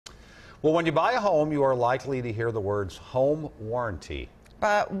Well, when you buy a home, you are likely to hear the words home warranty.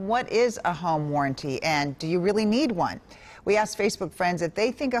 But what is a home warranty, and do you really need one? We asked Facebook friends if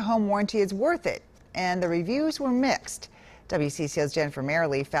they think a home warranty is worth it, and the reviews were mixed. WCCO's Jennifer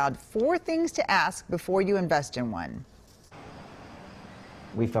Mayerle found 4 things to ask before you invest in one.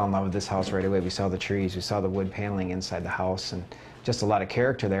 We fell in love with this house right away. We saw the trees, we saw the wood paneling inside the house, and just a lot of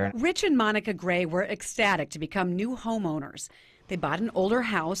character there. Rich and Monica Gray were ecstatic to become new homeowners. They bought an older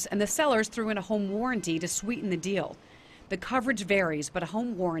house, and the sellers threw in a home warranty to sweeten the deal. The coverage varies, but a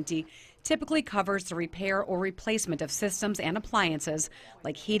home warranty typically covers the repair or replacement of systems and appliances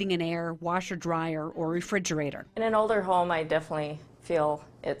like heating and air, washer, dryer, or refrigerator. In an older home, I definitely feel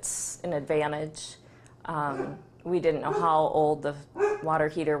it's an advantage. We didn't know how old the water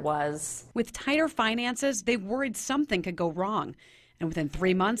heater was. With tighter finances, they worried something could go wrong. And within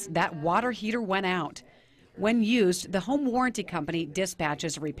 3 months, that water heater went out. When used, the home warranty company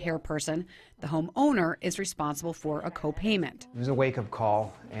dispatches a repair person. The homeowner is responsible for a co-payment. It was a wake-up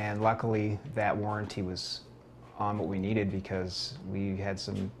call, and luckily that warranty was on what we needed because we had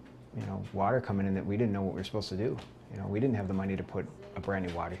some, water coming in that we didn't know what we were supposed to do. We didn't have the money to put a brand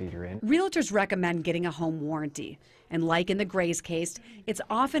new water heater in. Realtors recommend getting a home warranty, and like in the Grays case, it's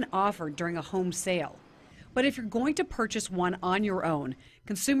often offered during a home sale. But if you're going to purchase one on your own,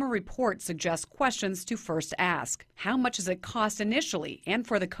 Consumer Reports suggests questions to first ask. How much does it cost initially and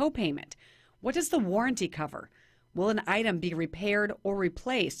for the co-payment? What does the warranty cover? Will an item be repaired or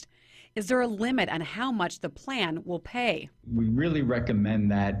replaced? Is there a limit on how much the plan will pay? We really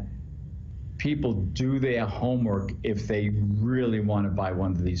recommend that people do their homework if they really want to buy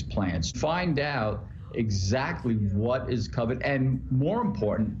one of these plans. Find out exactly what is covered and, more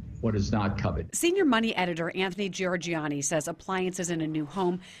important, what is not covered. Senior money editor Anthony Giorgiani says appliances in a new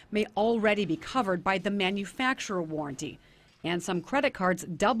home may already be covered by the manufacturer warranty, and some credit cards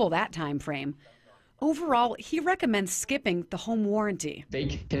double that time frame. Overall, he recommends skipping the home warranty.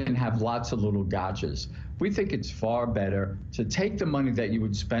 They can have lots of little gotchas. We think it's far better to take the money that you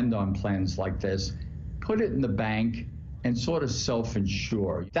would spend on plans like this, put it in the bank, and sort of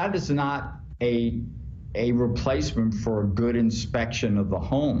self-insure. That is not a replacement for a good inspection of the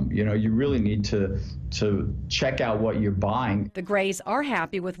home. You really need to check out what you're buying. The Grays are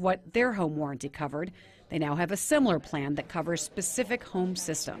happy with what their home warranty covered. They now have a similar plan that covers specific home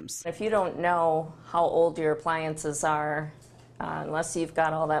systems. If you don't know how old your appliances are, unless you've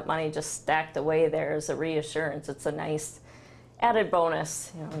got all that money just stacked away there as a reassurance, it's a nice added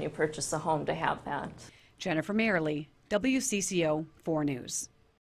bonus when you purchase a home to have that. Jennifer Mayerle, WCCO 4 News.